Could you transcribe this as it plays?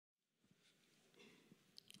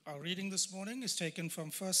Our reading this morning is taken from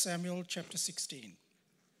 1 Samuel chapter 16.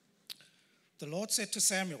 The Lord said to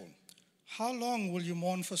Samuel, "How long will you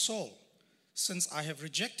mourn for Saul, since I have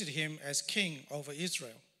rejected him as king over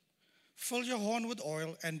Israel? Fill your horn with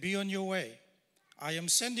oil and be on your way. I am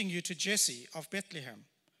sending you to Jesse of Bethlehem.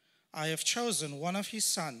 I have chosen one of his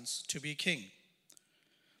sons to be king."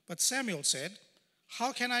 But Samuel said,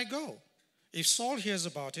 "How can I go? If Saul hears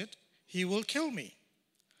about it, he will kill me."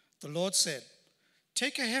 The Lord said,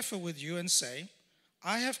 "Take a heifer with you and say,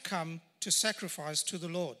 'I have come to sacrifice to the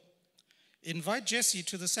Lord.' Invite Jesse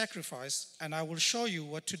to the sacrifice, and I will show you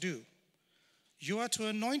what to do. You are to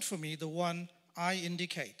anoint for me the one I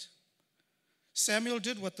indicate." Samuel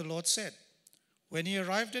did what the Lord said. When he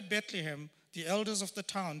arrived at Bethlehem, the elders of the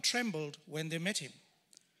town trembled when they met him.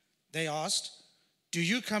 They asked, "Do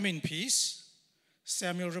you come in peace?"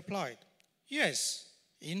 Samuel replied, "Yes,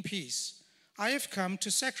 in peace. I have come to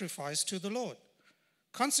sacrifice to the Lord.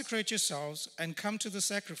 Consecrate yourselves and come to the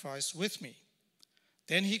sacrifice with me."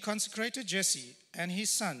 Then he consecrated Jesse and his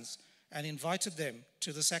sons and invited them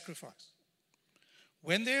to the sacrifice.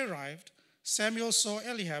 When they arrived, Samuel saw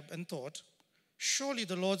Eliab and thought, "Surely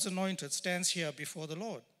the Lord's anointed stands here before the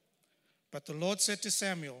Lord." But the Lord said to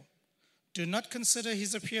Samuel, "Do not consider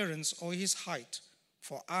his appearance or his height,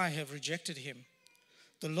 for I have rejected him.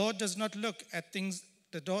 The Lord does not look at the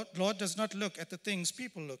things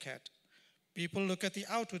people look at. People look at the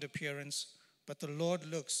outward appearance, but the Lord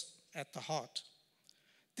looks at the heart."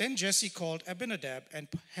 Then Jesse called Abinadab and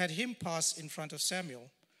had him pass in front of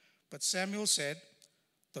Samuel. But Samuel said,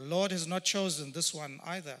 "The Lord has not chosen this one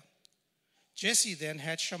either." Jesse then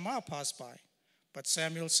had Shammah pass by. But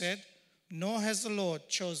Samuel said, "Nor has the Lord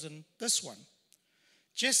chosen this one."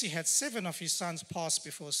 Jesse had 7 of his sons pass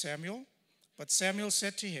before Samuel. But Samuel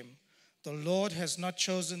said to him, "The Lord has not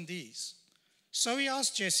chosen these." So he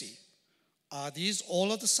asked Jesse, "Are these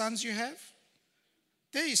all of the sons you have?"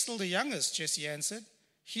 "There is still the youngest," Jesse answered.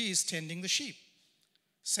 "He is tending the sheep."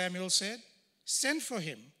 Samuel said, "Send for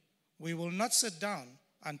him. We will not sit down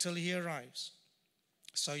until he arrives."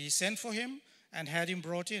 So he sent for him and had him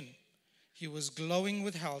brought in. He was glowing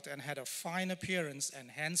with health and had a fine appearance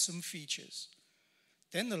and handsome features.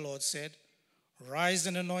 Then the Lord said, "Rise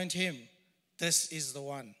and anoint him. This is the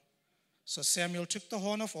one." So Samuel took the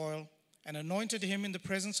horn of oil and anointed him in the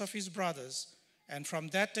presence of his brothers. And from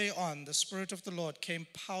that day on, the Spirit of the Lord came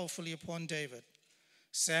powerfully upon David.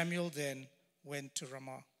 Samuel then went to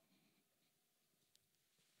Ramah.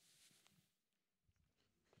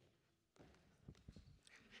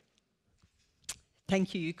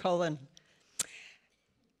 Thank you, Colin.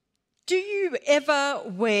 Do you ever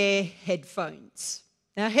wear headphones?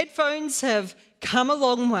 Now, headphones have come a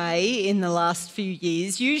long way in the last few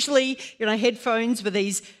years. Usually, headphones were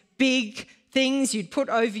these big things you'd put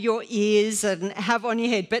over your ears and have on your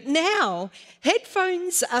head. But now,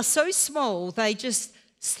 headphones are so small, they just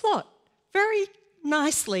slot very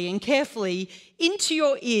nicely and carefully into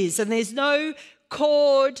your ears, and there's no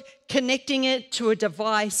cord connecting it to a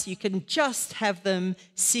device. You can just have them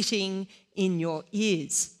sitting in your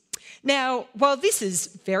ears. Now, while this is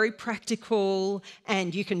very practical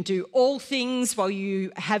and you can do all things while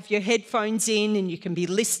you have your headphones in and you can be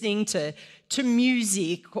listening to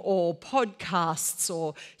music or podcasts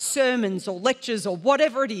or sermons or lectures or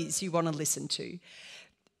whatever it is you want to listen to,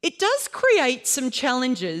 it does create some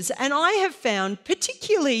challenges, and I have found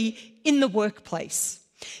particularly in the workplace.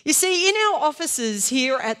 You see, in our offices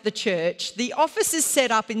here at the church, the office is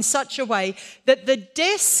set up in such a way that the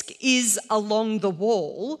desk is along the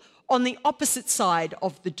wall on the opposite side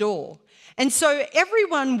of the door. And so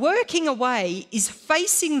everyone working away is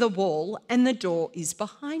facing the wall and the door is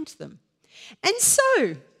behind them. And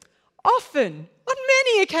so, often, on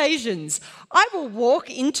many occasions, I will walk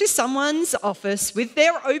into someone's office with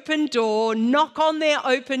their open door, knock on their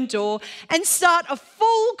open door, and start a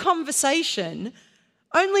full conversation,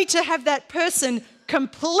 only to have that person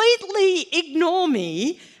completely ignore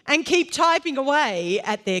me and keep typing away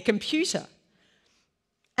at their computer.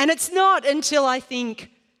 And it's not until I think,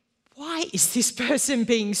 why is this person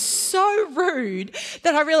being so rude,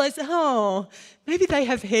 that I realise, maybe they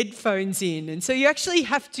have headphones in. And so you actually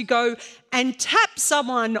have to go and tap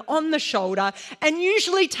someone on the shoulder and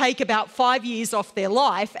usually take about 5 years off their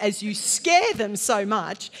life as you scare them so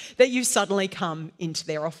much that you've suddenly come into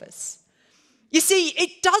their office. You see,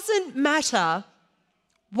 it doesn't matter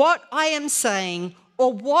what I am saying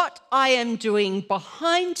or what I am doing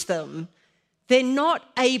behind them, they're not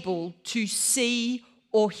able to see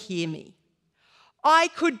or hear me. I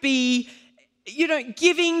could be,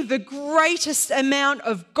 giving the greatest amount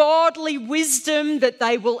of godly wisdom that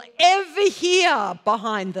they will ever hear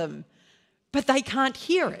behind them. but they can't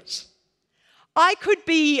hear it. I could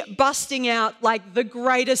be busting out like the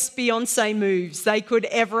greatest Beyonce moves they could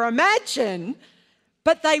ever imagine,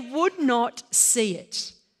 but they would not see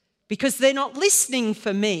it because they're not listening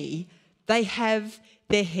for me. They have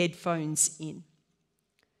their headphones in.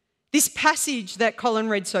 This passage that Colin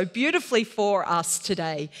read so beautifully for us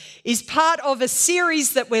today is part of a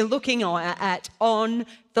series that we're looking at on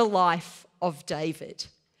the life of David.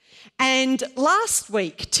 And last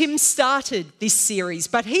week, Tim started this series,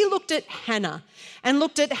 but he looked at Hannah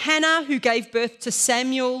who gave birth to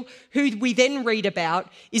Samuel, who we then read about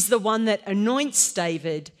is the one that anoints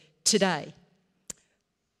David today.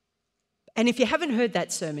 And if you haven't heard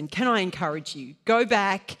that sermon, can I encourage you, go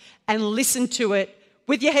back and listen to it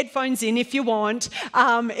with your headphones in if you want.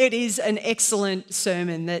 It is an excellent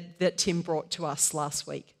sermon that Tim brought to us last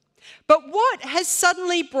week. But what has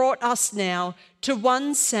suddenly brought us now to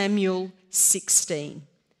 1 Samuel 16,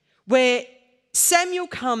 where Samuel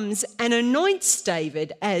comes and anoints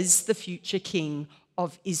David as the future king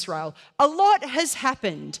of Israel. A lot has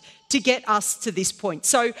happened to get us to this point.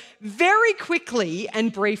 So very quickly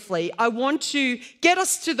and briefly, I want to get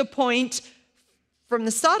us to the point from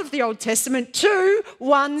the start of the Old Testament to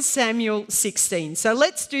 1 Samuel 16. So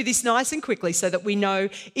let's do this nice and quickly so that we know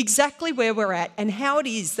exactly where we're at and how it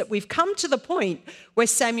is that we've come to the point where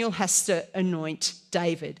Samuel has to anoint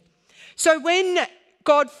David. So when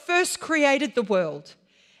God first created the world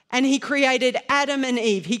and he created Adam and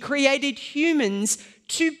Eve, he created humans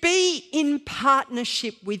to be in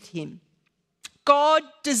partnership with him. God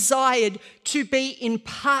desired to be in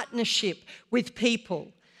partnership with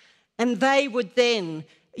people. And they would then,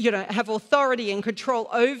 have authority and control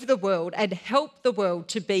over the world and help the world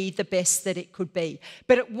to be the best that it could be.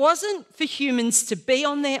 But it wasn't for humans to be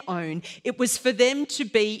on their own. It was for them to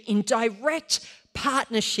be in direct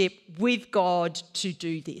partnership with God to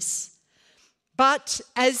do this. But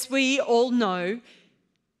as we all know,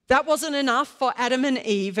 that wasn't enough for Adam and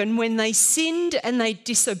Eve. And when they sinned and they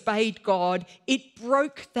disobeyed God, it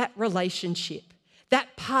broke that relationship,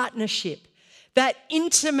 that partnership, that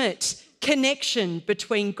intimate connection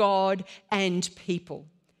between God and people.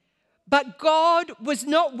 But God was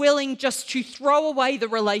not willing just to throw away the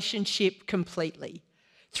relationship completely.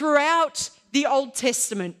 Throughout the Old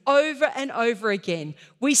Testament, over and over again,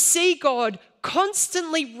 we see God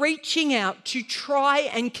constantly reaching out to try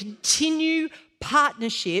and continue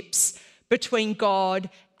partnerships between God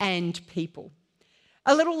and people.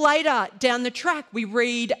 A little later down the track, we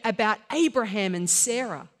read about Abraham and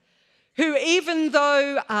Sarah, who even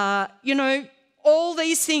though, all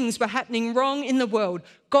these things were happening wrong in the world,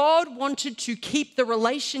 God wanted to keep the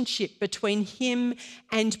relationship between him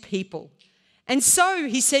and people. And so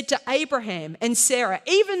he said to Abraham and Sarah,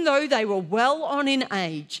 even though they were well on in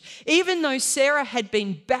age, even though Sarah had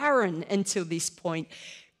been barren until this point,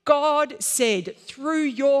 God said, through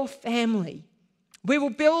your family, we will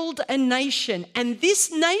build a nation, and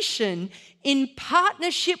this nation, in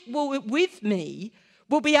partnership with me,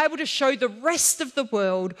 will be able to show the rest of the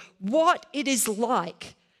world what it is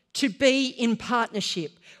like to be in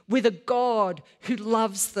partnership with a God who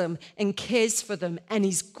loves them and cares for them and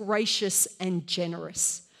is gracious and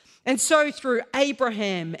generous. And so through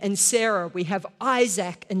Abraham and Sarah, we have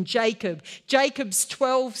Isaac and Jacob, Jacob's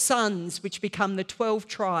 12 sons, which become the 12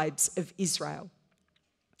 tribes of Israel.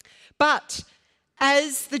 But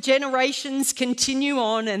as the generations continue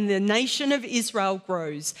on and the nation of Israel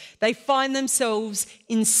grows, they find themselves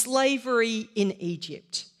in slavery in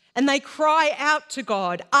Egypt. And they cry out to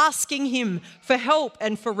God, asking him for help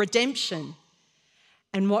and for redemption.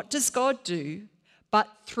 And what does God do? But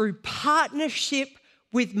through partnership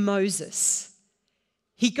with Moses,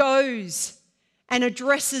 he goes and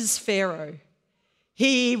addresses Pharaoh.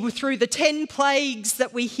 Through the 10 plagues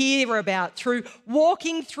that we hear about, through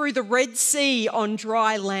walking through the Red Sea on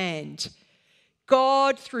dry land,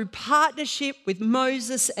 God, through partnership with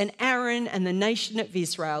Moses and Aaron and the nation of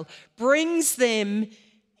Israel, brings them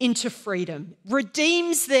into freedom,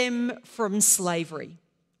 redeems them from slavery.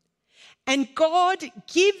 And God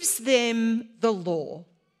gives them the law.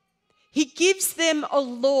 He gives them a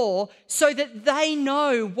law so that they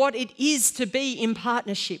know what it is to be in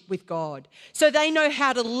partnership with God. So they know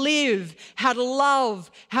how to live, how to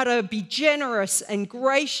love, how to be generous and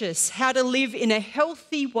gracious, how to live in a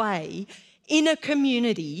healthy way in a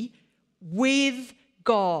community with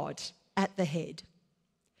God at the head.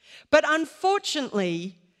 But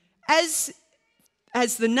unfortunately, as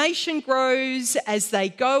the nation grows, as they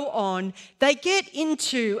go on, they get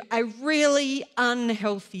into a really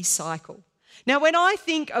unhealthy cycle. Now, when I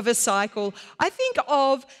think of a cycle, I think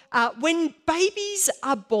of when babies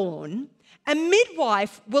are born A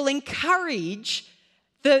midwife will encourage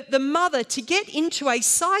the mother to get into a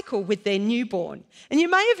cycle with their newborn. And you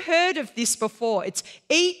may have heard of this before. It's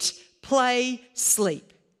eat, play,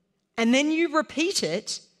 sleep. And then you repeat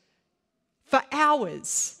it for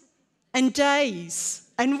hours and days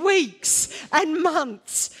and weeks and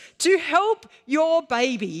months to help your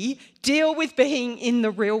baby deal with being in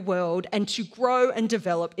the real world and to grow and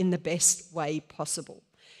develop in the best way possible.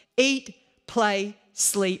 Eat, play,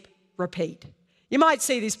 sleep, repeat. You might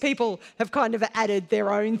see this, people have kind of added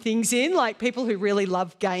their own things in, like people who really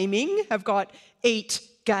love gaming have got eat,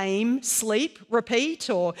 game, sleep, repeat,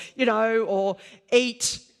 or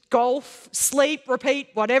eat, golf, sleep, repeat,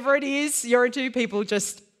 whatever it is you're into, people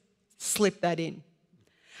just slip that in.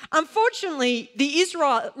 Unfortunately, the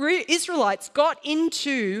Israelites got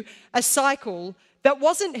into a cycle that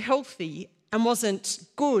wasn't healthy and wasn't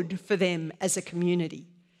good for them as a community.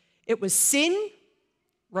 It was sin,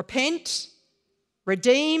 repent,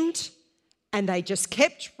 redeemed, and they just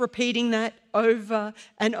kept repeating that over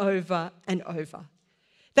and over and over.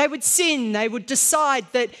 They would sin, they would decide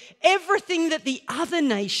that everything that the other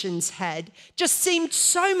nations had just seemed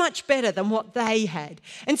so much better than what they had.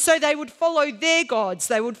 And so they would follow their gods,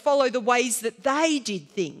 they would follow the ways that they did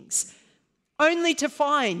things, only to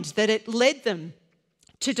find that it led them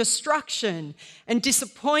to destruction and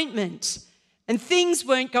disappointment, and things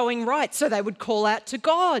weren't going right. So they would call out to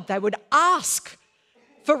God, they would ask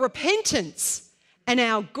for repentance, and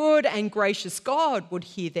our good and gracious God would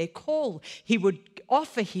hear their call. He would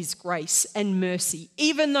offer his grace and mercy,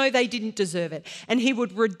 even though they didn't deserve it, and he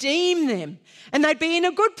would redeem them, and they'd be in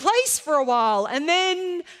a good place for a while, and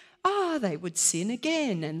then, they would sin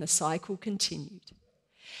again, and the cycle continued.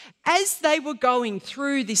 As they were going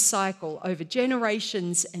through this cycle over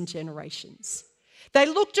generations and generations, they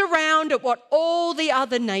looked around at what all the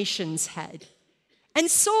other nations had and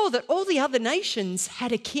saw that all the other nations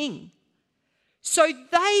had a king. So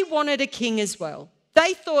they wanted a king as well.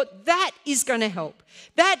 They thought that is going to help.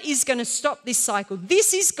 That is going to stop this cycle.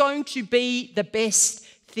 This is going to be the best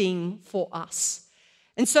thing for us.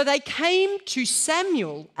 And so they came to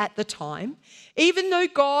Samuel at the time, even though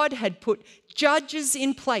God had put judges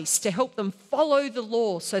in place to help them follow the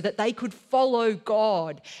law so that they could follow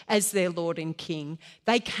God as their Lord and King.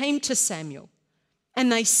 They came to Samuel and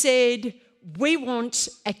they said, "We want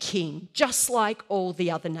a king, just like all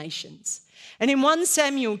the other nations." And in 1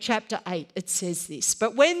 Samuel chapter 8, it says this,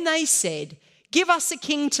 "But when they said, 'Give us a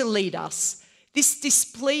king to lead us,' this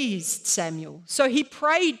displeased Samuel. So he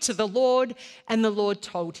prayed to the Lord, and the Lord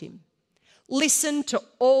told him, 'Listen to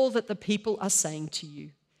all that the people are saying to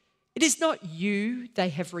you. It is not you they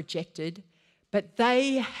have rejected, but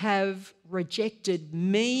they have rejected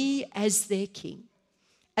me as their king,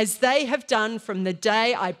 as they have done from the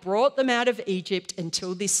day I brought them out of Egypt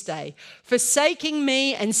until this day, forsaking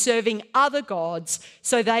me and serving other gods,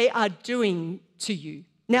 so they are doing to you.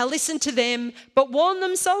 Now listen to them, but warn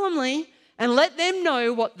them solemnly, and let them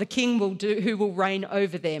know what the king will do, who will reign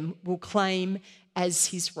over them, will claim as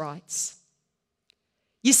his rights.'"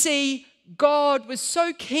 You see, God was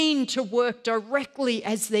so keen to work directly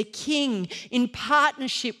as their king in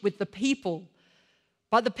partnership with the people,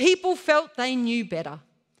 but the people felt they knew better.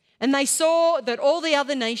 And they saw that all the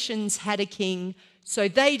other nations had a king, so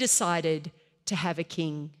they decided to have a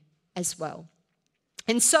king as well.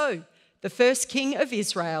 And so the first king of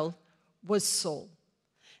Israel was Saul.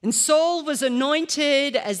 And Saul was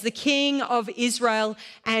anointed as the king of Israel,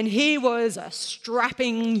 and he was a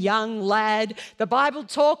strapping young lad. The Bible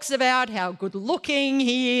talks about how good looking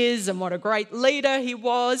he is and what a great leader he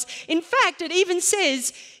was. In fact, it even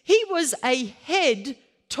says he was a head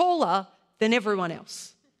taller than everyone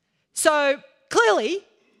else. So clearly,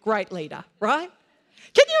 great leader, right?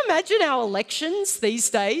 Can you imagine our elections these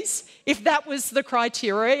days if that was the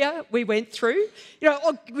criteria we went through?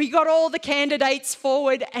 We got all the candidates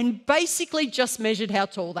forward and basically just measured how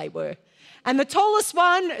tall they were. And the tallest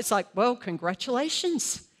one, it's like, well,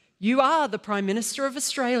 congratulations. You are the Prime Minister of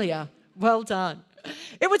Australia. Well done.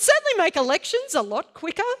 It would certainly make elections a lot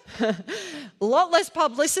quicker, a lot less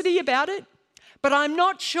publicity about it. But I'm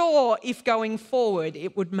not sure if going forward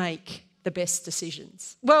it would make the best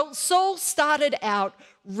decisions. Well, Saul started out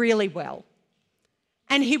really well,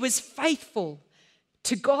 and he was faithful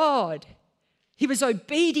to God. He was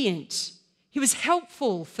obedient. He was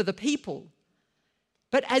helpful for the people.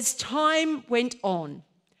 But as time went on,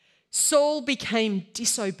 Saul became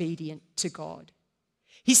disobedient to God.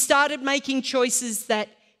 He started making choices that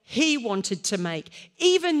he wanted to make,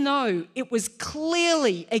 even though it was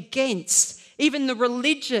clearly against even the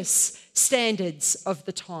religious standards of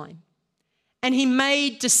the time. and he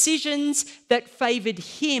made decisions that favoured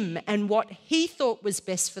him and what he thought was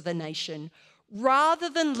best for the nation, rather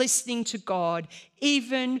than listening to God,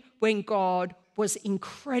 even when God was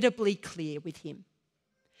incredibly clear with him.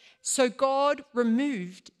 So God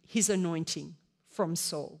removed his anointing from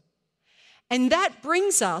Saul. And that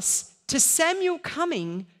brings us to Samuel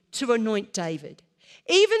coming to anoint David.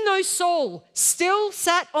 Even though Saul still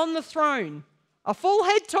sat on the throne, a full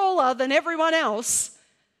head taller than everyone else,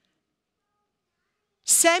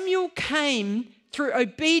 Samuel came through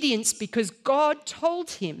obedience because God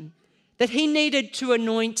told him that he needed to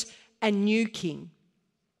anoint a new king,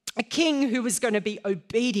 a king who was going to be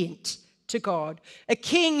obedient to God, a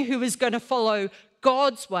king who was going to follow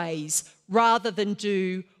God's ways rather than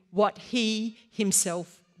do what he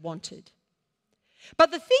himself wanted.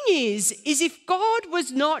 But the thing is if God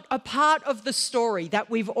was not a part of the story that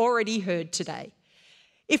we've already heard today,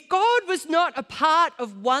 if God was not a part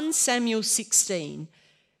of 1 Samuel 16,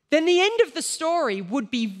 then the end of the story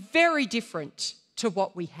would be very different to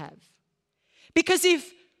what we have. Because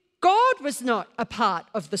if God was not a part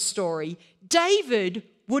of the story, David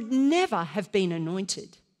would never have been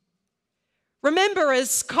anointed. Remember,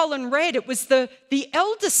 as Colin read, it was the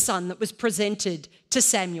eldest son that was presented to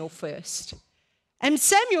Samuel first. And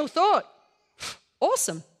Samuel thought,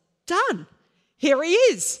 awesome, done. Here he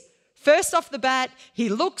is. First off the bat, he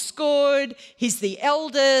looks good, he's the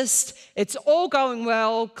eldest, it's all going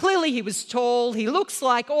well. Clearly he was tall, he looks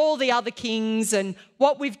like all the other kings and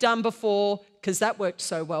what we've done before, because that worked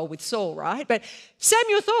so well with Saul, right? But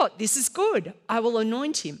Samuel thought, this is good, I will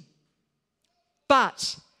anoint him.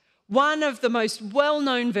 But one of the most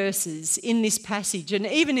well-known verses in this passage, and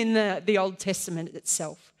even in the Old Testament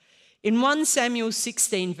itself, in 1 Samuel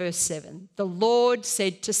 16 verse 7, the Lord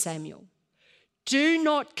said to Samuel, "Do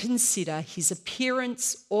not consider his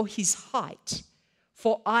appearance or his height,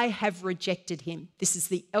 for I have rejected him." This is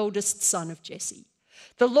the eldest son of Jesse.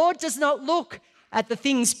 The Lord does not look at the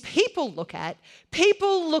things people look at.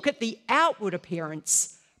 People look at the outward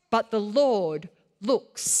appearance, but the Lord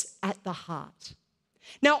looks at the heart.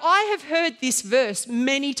 Now, I have heard this verse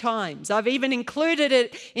many times. I've even included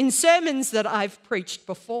it in sermons that I've preached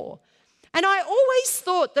before. And I always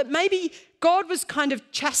thought that maybe God was kind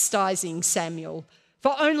of chastising Samuel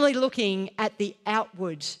for only looking at the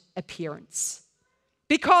outward appearance.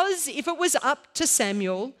 Because if it was up to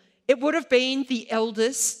Samuel, it would have been the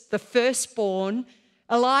eldest, the firstborn,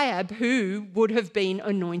 Eliab, who would have been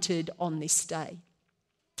anointed on this day.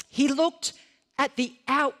 He looked at the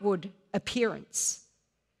outward appearance.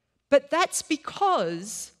 But that's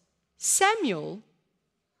because Samuel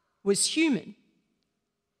was human.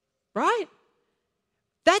 Right?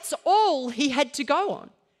 That's all he had to go on.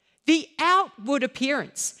 The outward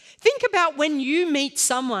appearance. Think about when you meet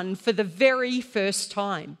someone for the very first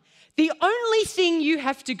time. The only thing you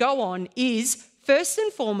have to go on is, first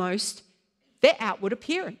and foremost, their outward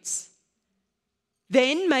appearance.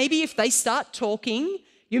 Then maybe if they start talking,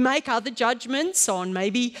 you make other judgments on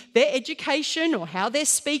maybe their education or how they're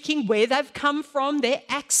speaking, where they've come from, their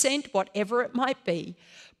accent, whatever it might be.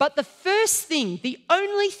 But the first thing, the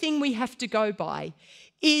only thing we have to go by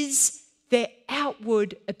is their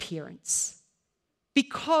outward appearance.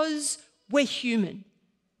 Because we're human.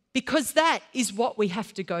 Because that is what we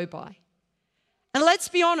have to go by. And let's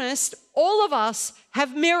be honest, all of us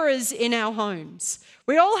have mirrors in our homes.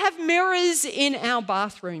 We all have mirrors in our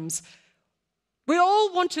bathrooms. We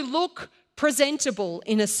all want to look presentable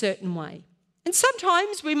in a certain way. And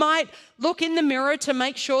sometimes we might look in the mirror to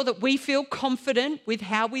make sure that we feel confident with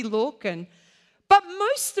how we look. But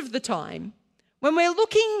most of the time, when we're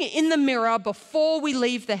looking in the mirror before we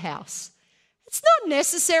leave the house, it's not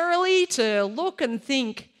necessarily to look and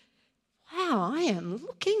think, wow, I am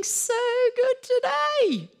looking so good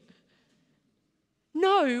today.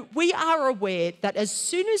 No, we are aware that as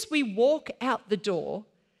soon as we walk out the door,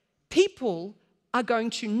 people are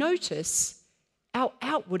going to notice our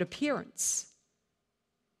outward appearance.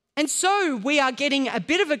 And so we are getting a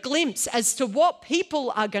bit of a glimpse as to what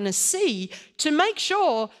people are going to see to make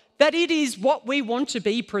sure that it is what we want to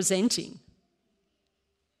be presenting.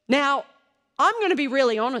 Now, I'm going to be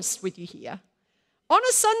really honest with you here. On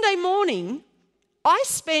a Sunday morning, I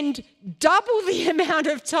spend double the amount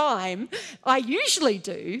of time I usually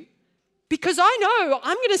do because I know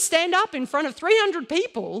I'm going to stand up in front of 300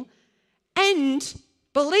 people and,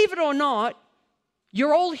 believe it or not,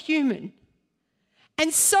 you're all human.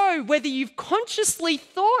 And so whether you've consciously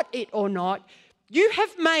thought it or not, you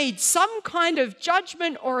have made some kind of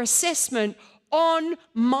judgment or assessment on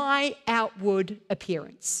my outward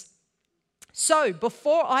appearance. So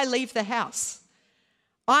before I leave the house,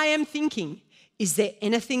 I am thinking, Is there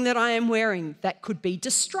anything that I am wearing that could be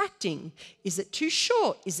distracting? Is it too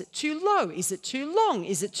short? Is it too low? Is it too long?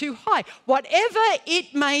 Is it too high? Whatever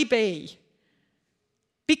it may be.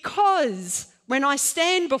 Because when I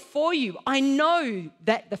stand before you, I know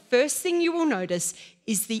that the first thing you will notice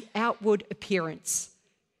is the outward appearance.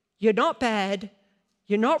 You're not bad,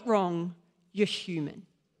 you're not wrong, you're human.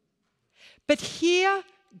 But here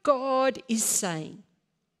God is saying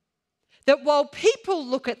that while people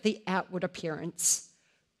look at the outward appearance,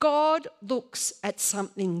 God looks at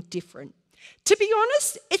something different. To be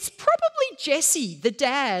honest, it's probably Jesse, the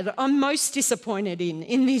dad, I'm most disappointed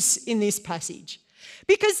in this passage.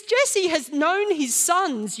 Because Jesse has known his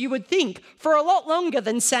sons, you would think, for a lot longer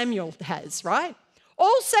than Samuel has, right?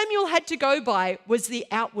 All Samuel had to go by was the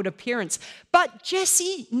outward appearance. But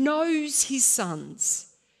Jesse knows his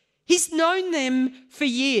sons. He's known them for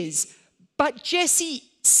years. But Jesse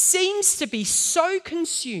seems to be so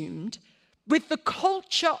consumed with the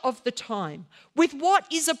culture of the time, with what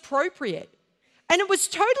is appropriate. And it was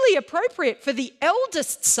totally appropriate for the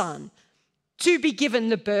eldest son to be given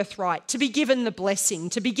the birthright, to be given the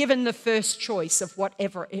blessing, to be given the first choice of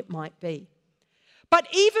whatever it might be. But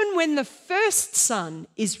even when the first son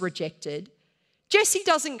is rejected, Jesse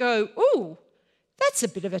doesn't go, "Ooh, that's a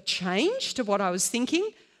bit of a change to what I was thinking.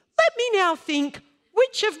 Let me now think,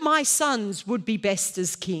 which of my sons would be best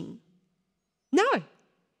as king?" No,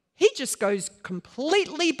 he just goes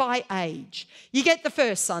completely by age. You get the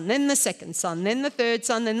first son, then the second son, then the third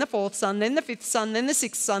son, then the fourth son, then the fifth son, then the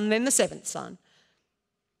sixth son, then the seventh son.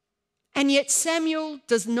 And yet Samuel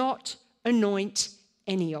does not anoint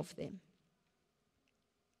any of them.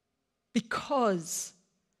 Because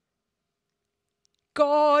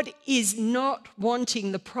God is not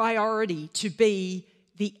wanting the priority to be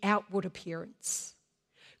the outward appearance.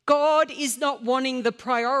 God is not wanting the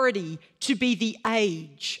priority to be the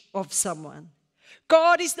age of someone.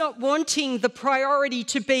 God is not wanting the priority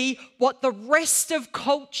to be what the rest of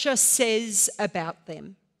culture says about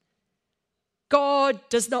them. God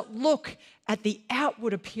does not look at the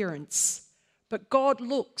outward appearance, but God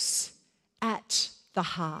looks at the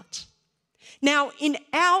heart. Now, in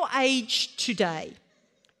our age today,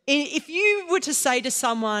 if you were to say to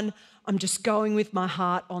someone, "I'm just going with my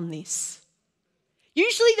heart on this,"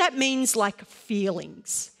 usually that means like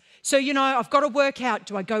feelings. So, I've got to work out,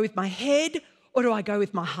 do I go with my head or do I go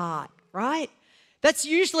with my heart, right? That's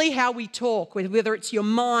usually how we talk, whether it's your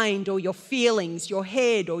mind or your feelings, your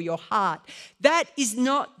head or your heart. That is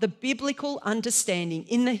not the biblical understanding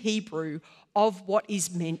in the Hebrew of what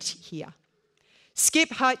is meant here. Skip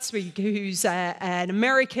Heitzig, who's an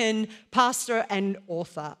American pastor and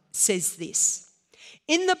author, says this: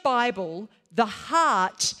 in the Bible, the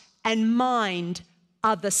heart and mind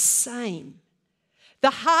are the same. The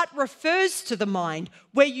heart refers to the mind,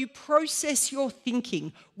 where you process your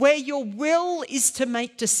thinking, where your will is to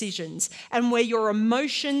make decisions, and where your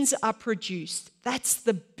emotions are produced. That's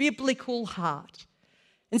the biblical heart.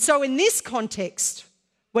 And so in this context,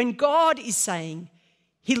 when God is saying,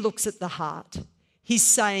 he looks at the heart. He's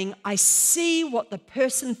saying, I see what the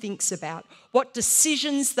person thinks about, what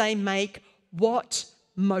decisions they make, what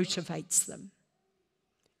motivates them.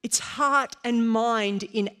 It's heart and mind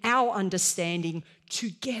in our understanding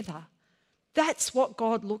together. That's what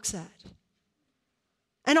God looks at.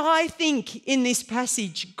 And I think in this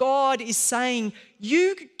passage, God is saying,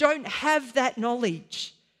 you don't have that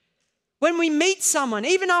knowledge. When we meet someone,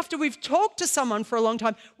 even after we've talked to someone for a long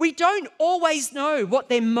time, we don't always know what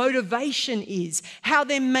their motivation is, how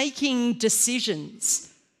they're making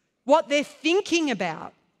decisions, what they're thinking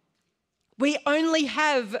about. We only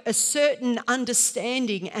have a certain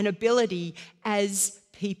understanding and ability as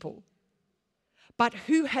people. But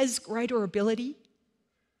who has greater ability?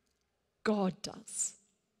 God does.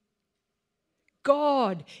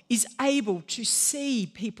 God is able to see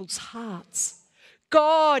people's hearts.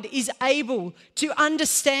 God is able to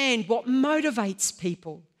understand what motivates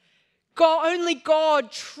people. Only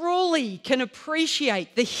God truly can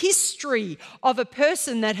appreciate the history of a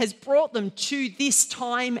person that has brought them to this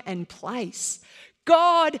time and place.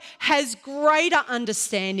 God has greater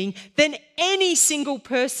understanding than any single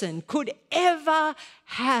person could ever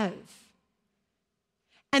have.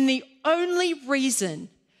 And the only reason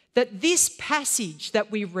that this passage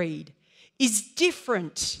that we read is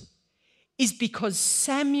different is because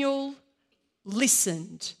Samuel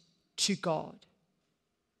listened to God.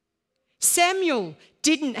 Samuel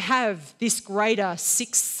didn't have this greater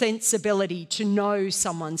sixth sense ability to know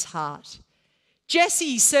someone's heart.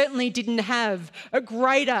 Jesse certainly didn't have a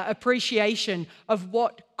greater appreciation of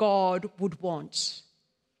what God would want.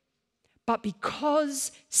 But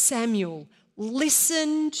because Samuel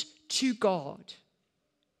listened to God,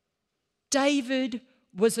 David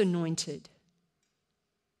was anointed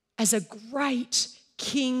as a great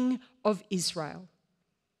king of Israel.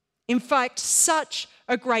 In fact, such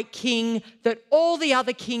a great king that all the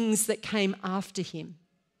other kings that came after him,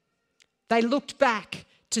 they looked back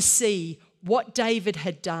to see what David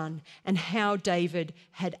had done and how David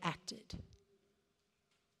had acted.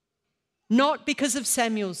 Not because of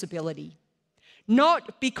Samuel's ability,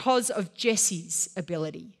 not because of Jesse's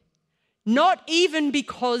ability, not even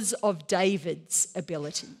because of David's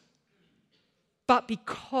ability, but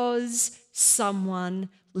because someone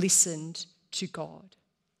listened to God.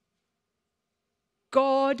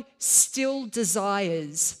 God still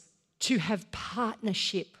desires to have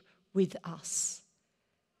partnership with us.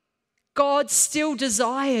 God still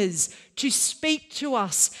desires to speak to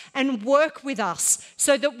us and work with us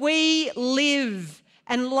so that we live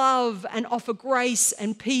and love and offer grace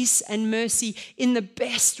and peace and mercy in the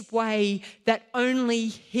best way that only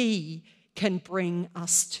He can bring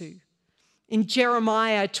us to. In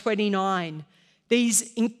Jeremiah 29,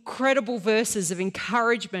 these incredible verses of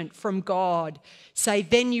encouragement from God say,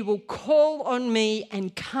 "Then you will call on me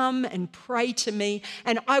and come and pray to me,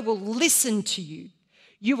 and I will listen to you.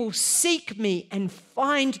 You will seek me and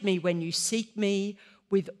find me when you seek me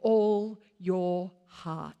with all your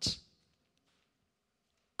heart."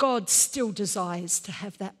 God still desires to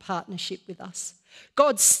have that partnership with us.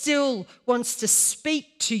 God still wants to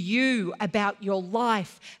speak to you about your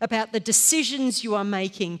life, about the decisions you are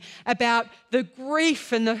making, about the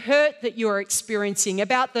grief and the hurt that you are experiencing,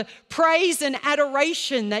 about the praise and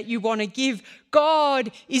adoration that you want to give.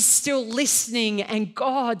 God is still listening, and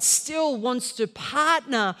God still wants to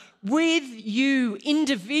partner with you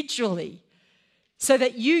individually so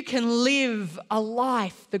that you can live a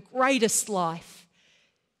life, the greatest life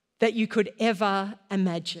that you could ever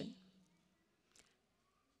imagine.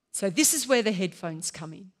 So this is where the headphones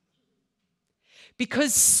come in.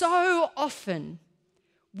 Because so often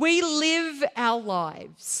we live our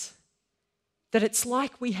lives that it's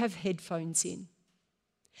like we have headphones in.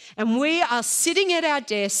 And we are sitting at our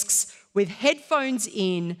desks with headphones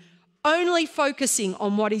in, only focusing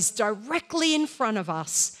on what is directly in front of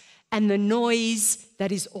us and the noise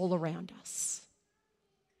that is all around us.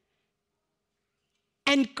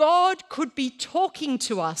 And God could be talking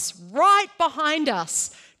to us right behind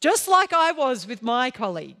us, just like I was with my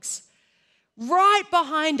colleagues, right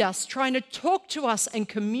behind us, trying to talk to us and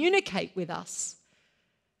communicate with us.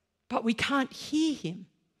 But we can't hear Him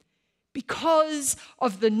because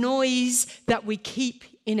of the noise that we keep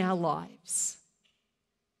in our lives.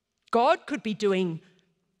 God could be doing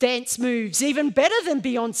dance moves even better than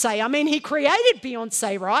Beyonce. I mean, He created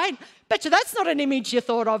Beyonce, right? Bet you that's not an image you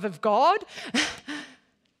thought of God.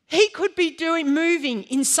 He could be moving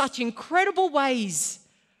in such incredible ways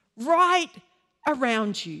right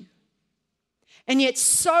around you. And yet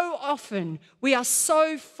so often we are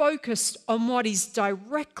so focused on what is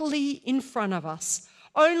directly in front of us,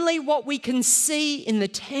 only what we can see in the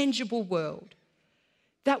tangible world,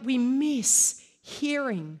 that we miss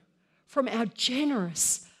hearing from our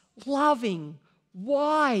generous, loving,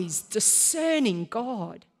 wise, discerning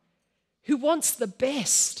God who wants the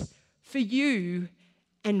best for you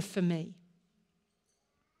and for me.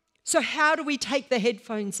 So how do we take the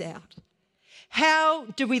headphones out? How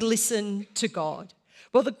do we listen to God?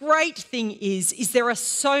 Well, the great thing is there are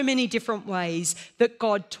so many different ways that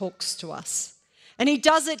God talks to us. And He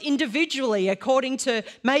does it individually according to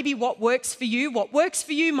maybe what works for you. What works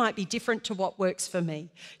for you might be different to what works for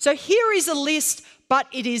me. So here is a list, but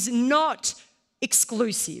it is not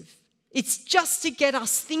exclusive. It's just to get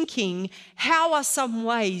us thinking, how are some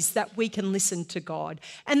ways that we can listen to God?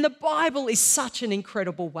 And the Bible is such an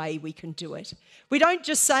incredible way we can do it. We don't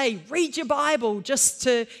just say, read your Bible just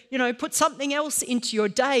to, put something else into your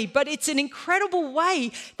day, but it's an incredible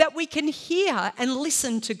way that we can hear and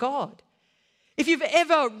listen to God. If you've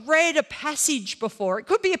ever read a passage before, it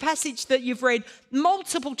could be a passage that you've read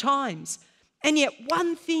multiple times, and yet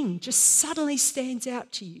one thing just suddenly stands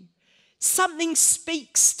out to you. Something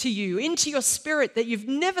speaks to you into your spirit that you've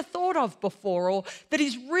never thought of before, or that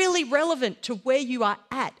is really relevant to where you are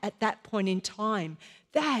at that point in time.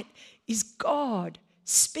 That is God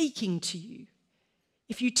speaking to you.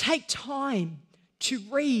 If you take time to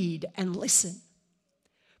read and listen.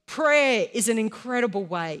 Prayer is an incredible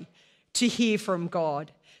way to hear from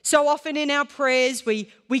God. So often in our prayers, we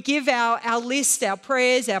give our list, our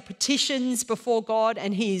prayers, our petitions before God,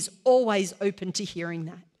 and He is always open to hearing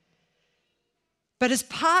that. But as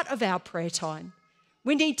part of our prayer time,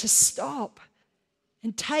 we need to stop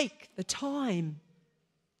and take the time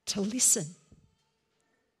to listen.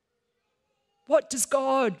 What does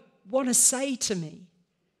God want to say to me?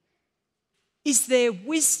 Is there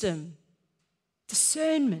wisdom,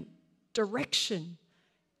 discernment, direction,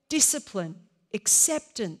 discipline,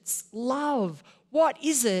 acceptance, love? What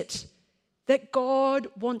is it that God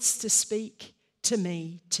wants to speak to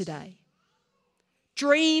me today?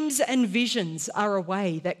 Dreams and visions are a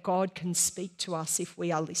way that God can speak to us if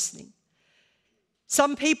we are listening.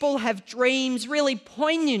 Some people have dreams, really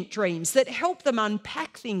poignant dreams, that help them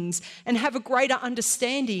unpack things and have a greater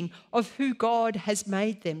understanding of who God has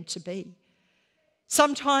made them to be.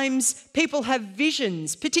 Sometimes people have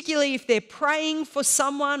visions, particularly if they're praying for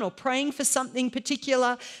someone or praying for something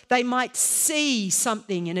particular, they might see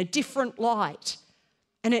something in a different light,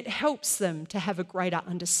 and it helps them to have a greater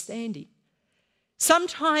understanding.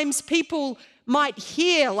 Sometimes people might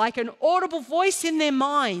hear like an audible voice in their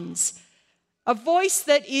minds, a voice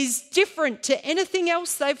that is different to anything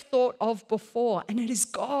else they've thought of before. And it is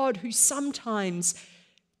God who sometimes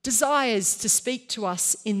desires to speak to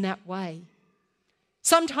us in that way.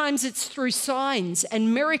 Sometimes it's through signs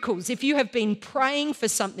and miracles. If you have been praying for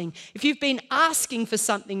something, if you've been asking for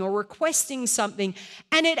something or requesting something,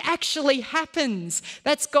 and it actually happens,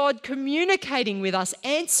 that's God communicating with us,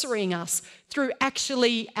 answering us through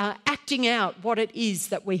actually acting out what it is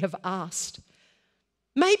that we have asked.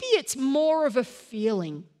 Maybe it's more of a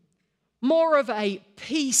feeling, more of a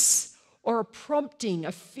peace or a prompting,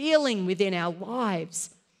 a feeling within our lives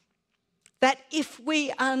that if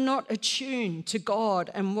we are not attuned to God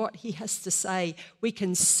and what He has to say, we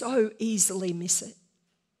can so easily miss it.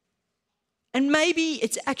 And maybe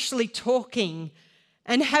it's actually talking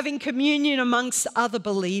and having communion amongst other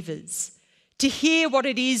believers to hear what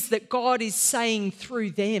it is that God is saying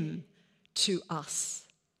through them to us.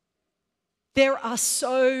 There are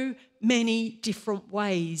so many different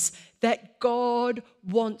ways that God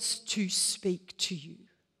wants to speak to you.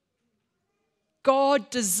 God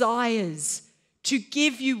desires to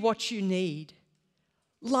give you what you need: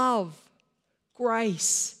 love,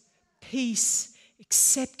 grace, peace,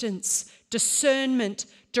 acceptance, discernment,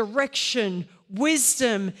 direction,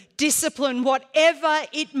 wisdom, discipline, whatever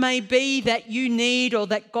it may be that you need or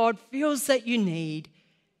that God feels that you need.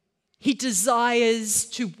 He desires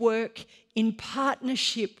to work in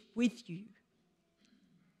partnership with you.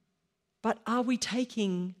 But are we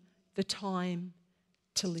taking the time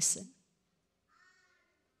to listen?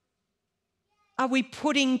 Are we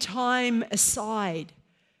putting time aside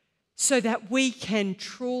so that we can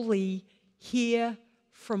truly hear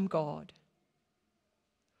from God?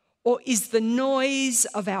 Or is the noise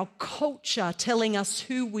of our culture telling us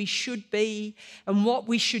who we should be and what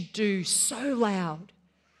we should do so loud?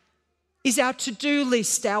 Is our to-do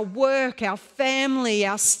list, our work, our family,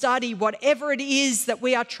 our study, whatever it is that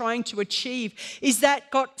we are trying to achieve, is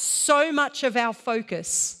that got so much of our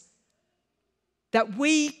focus that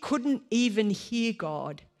we couldn't even hear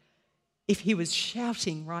God if He was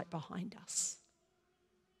shouting right behind us?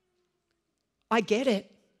 I get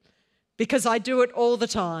it, because I do it all the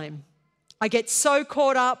time. I get so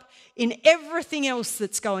caught up in everything else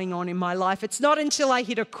that's going on in my life. It's not until I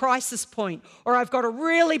hit a crisis point or I've got a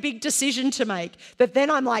really big decision to make that then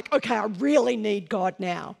I'm like, okay, I really need God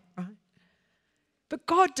now. Right? But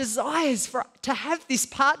God desires to have this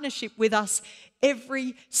partnership with us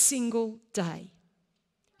every single day.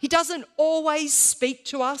 He doesn't always speak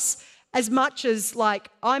to us as much as like,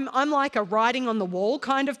 I'm like a writing on the wall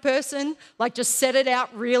kind of person, like just set it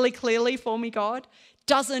out really clearly for me, God.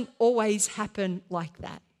 Doesn't always happen like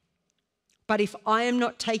that. But if I am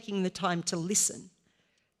not taking the time to listen,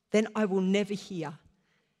 then I will never hear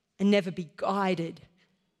and never be guided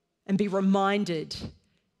and be reminded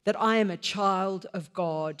that I am a child of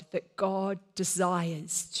God, that God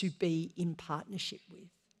desires to be in partnership with.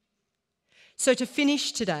 So to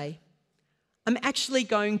finish today, I'm actually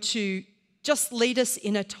going to just lead us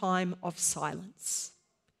in a time of silence,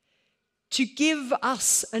 to give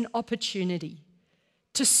us an opportunity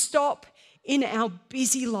to stop in our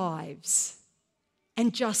busy lives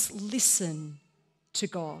and just listen to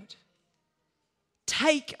God.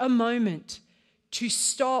 Take a moment to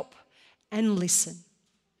stop and listen.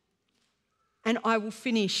 And I will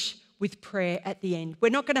finish with prayer at the end. We're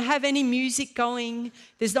not going to have any music going.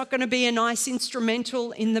 There's not going to be a nice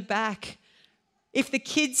instrumental in the back. If the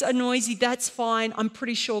kids are noisy, that's fine. I'm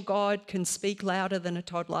pretty sure God can speak louder than a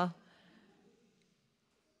toddler.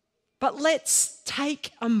 But let's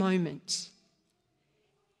take a moment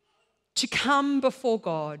to come before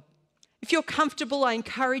God. If you're comfortable, I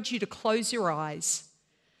encourage you to close your eyes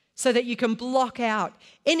so that you can block out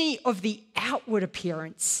any of the outward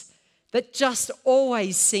appearance that just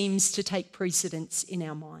always seems to take precedence in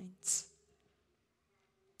our minds.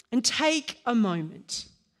 And take a moment.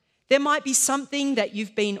 There might be something that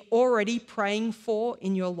you've been already praying for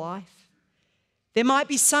in your life. There might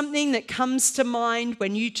be something that comes to mind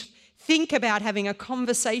when you think about having a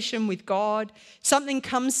conversation with God. Something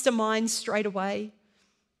comes to mind straight away.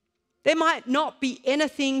 There might not be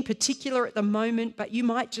anything particular at the moment, but you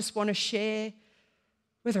might just want to share,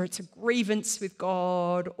 whether it's a grievance with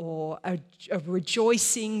God or a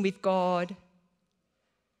rejoicing with God.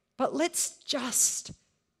 But let's just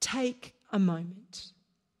take a moment,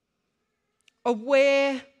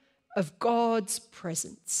 aware of God's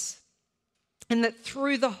presence, and that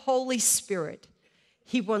through the Holy Spirit,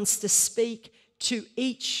 He wants to speak to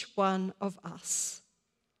each one of us.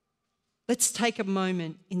 Let's take a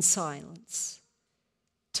moment in silence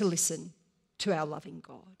to listen to our loving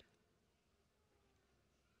God.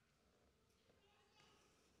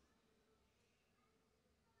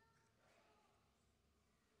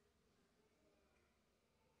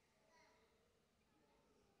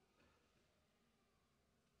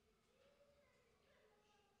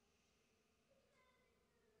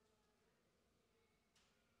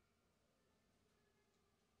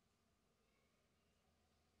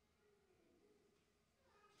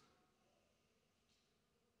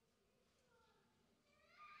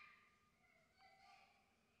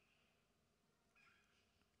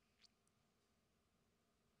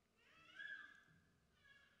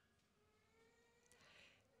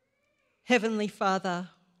 Heavenly Father,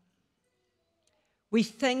 we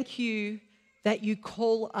thank you that you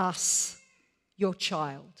call us your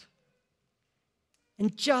child.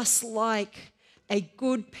 And just like a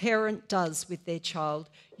good parent does with their child,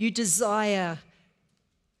 you desire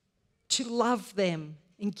to love them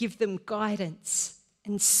and give them guidance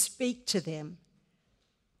and speak to them.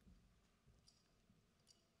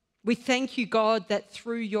 We thank you, God, that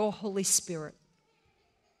through your Holy Spirit,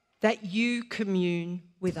 that you commune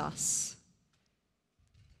with us,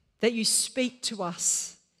 that you speak to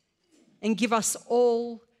us and give us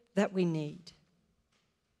all that we need.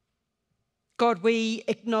 God, we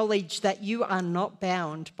acknowledge that you are not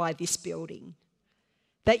bound by this building,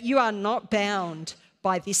 that you are not bound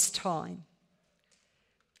by this time,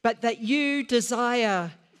 but that you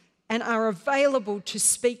desire and are available to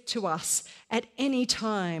speak to us at any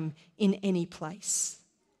time, in any place.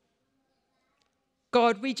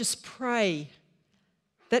 God, we just pray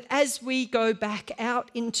that as we go back out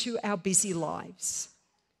into our busy lives,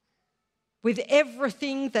 with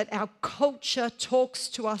everything that our culture talks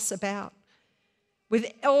to us about, with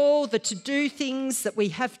all the to-do things that we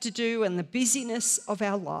have to do and the busyness of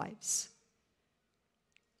our lives,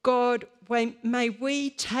 God, may we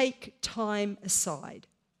take time aside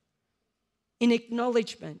in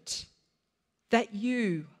acknowledgement that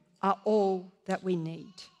you are all that we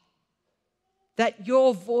need, that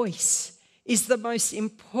your voice is the most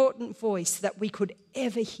important voice that we could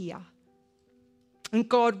ever hear. And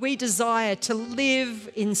God, we desire to live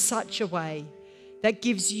in such a way that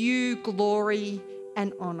gives you glory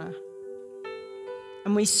and honour.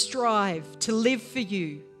 And we strive to live for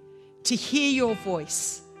you, to hear your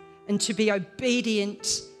voice, and to be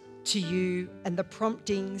obedient to you and the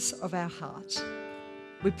promptings of our heart.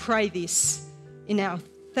 We pray this in our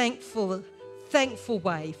thankful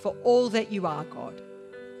way for all that you are, God.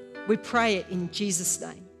 We pray it in Jesus'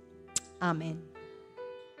 name. Amen.